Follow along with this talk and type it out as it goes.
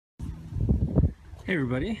Hey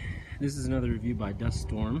everybody, this is another review by Dust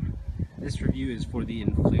Storm. This review is for the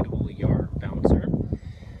inflatable yard bouncer.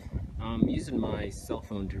 I'm using my cell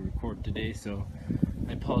phone to record today, so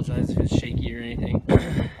I apologize if it's shaky or anything.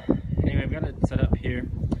 Anyway, I've got it set up here.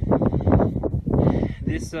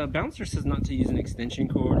 This bouncer says not to use an extension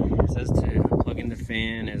cord. It says to plug in the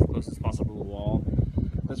fan as close as possible to the wall.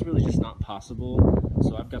 That's really just not possible.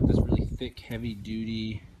 So I've got this really thick,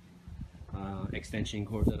 heavy-duty extension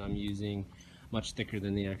cord that I'm using, much thicker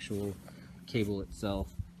than the actual cable itself.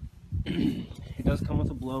 It does come with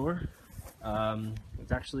a blower.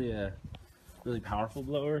 It's actually a really powerful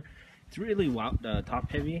blower. It's really top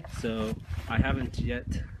heavy, so I haven't yet.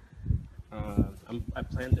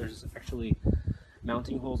 There's actually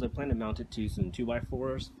mounting holes. I plan to mount it to some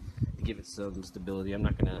 2x4s to give it some stability. I'm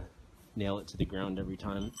not gonna nail it to the ground every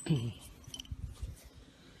time.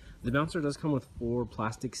 The bouncer does come with 4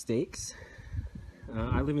 plastic stakes.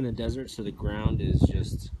 I live in the desert, so the ground is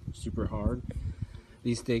just super hard.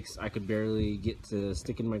 These stakes I could barely get to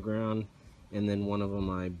stick in my ground, and then one of them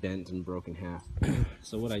I bent and broke in half.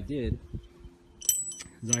 So what I did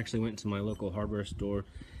is I actually went to my local hardware store,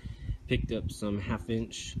 picked up some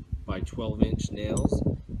 1/2" by 12" nails,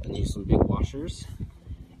 and used some big washers,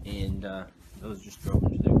 and those just drove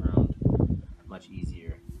into the ground much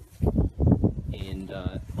easier, and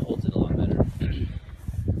holds it a lot better.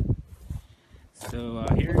 So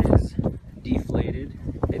here it is, deflated.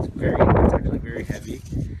 It's actually very heavy.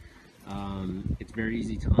 It's very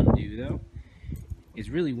easy to undo though. It's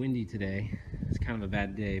really windy today. It's kind of a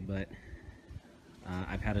bad day, but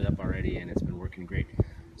I've had it up already and it's been working great.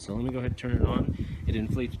 So let me go ahead and turn it on. It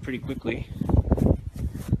inflates pretty quickly.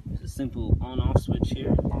 There's a simple on-off switch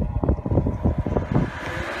here.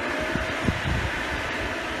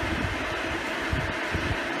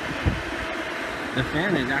 The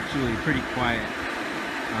fan is actually pretty quiet.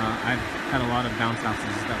 I've had a lot of bounce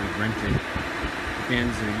houses that we've rented. The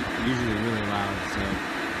fans are usually really loud, so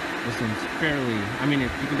this one's fairly, I mean, you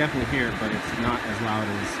can definitely hear it, but it's not as loud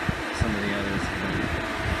as some of the others.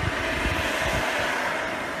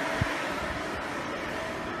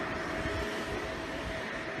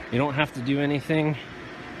 You don't have to do anything.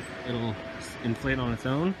 It'll inflate on its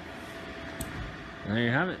own. And there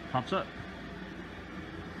you have it, pops up.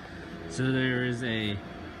 So there is a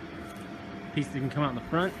piece that can come out in the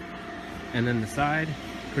front, and then the side.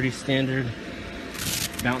 Pretty standard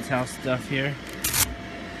bounce house stuff here.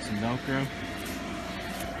 Some Velcro.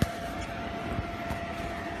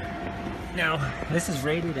 Now, this is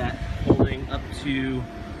rated at holding up to,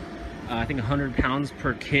 I think 100 pounds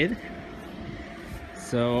per kid.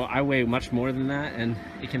 So I weigh much more than that, and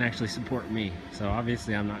it can actually support me. So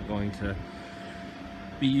obviously I'm not going to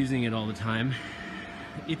be using it all the time.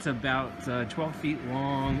 It's about 12 feet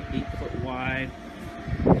long, 8 foot wide,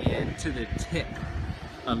 and to the tip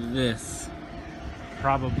of this,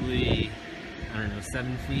 probably, I don't know,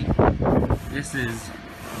 7 feet. This is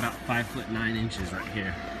about 5'9" right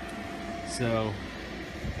here. So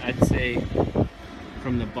I'd say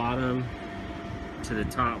from the bottom to the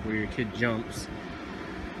top where your kid jumps,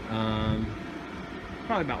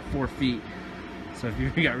 probably about 4 feet. So if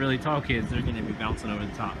you've got really tall kids, they're going to be bouncing over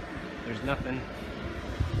the top. There's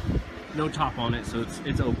no top on it, so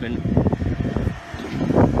it's open.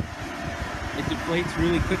 It deflates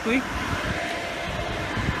really quickly.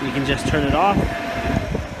 You can just turn it off.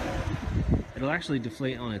 It'll actually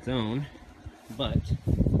deflate on its own, but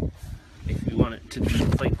if we want it to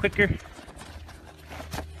deflate quicker,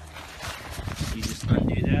 you just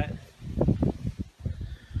undo that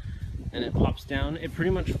and it pops down. It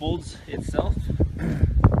pretty much folds itself.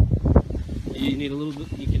 You need a little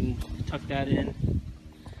bit, you can tuck that in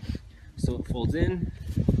so it folds in.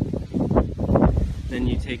 Then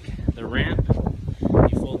you take the ramp,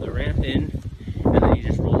 you fold the ramp in, and then you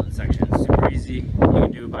just roll it in sections. Super easy. You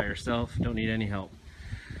can do it by yourself, don't need any help.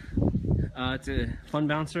 It's a fun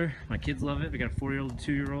bouncer. My kids love it. We got a 4-year-old,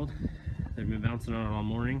 2-year-old. They've been bouncing on it all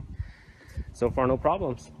morning. So far, no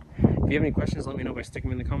problems. If you have any questions, let me know by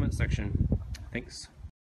sticking them in the comments section. Thanks.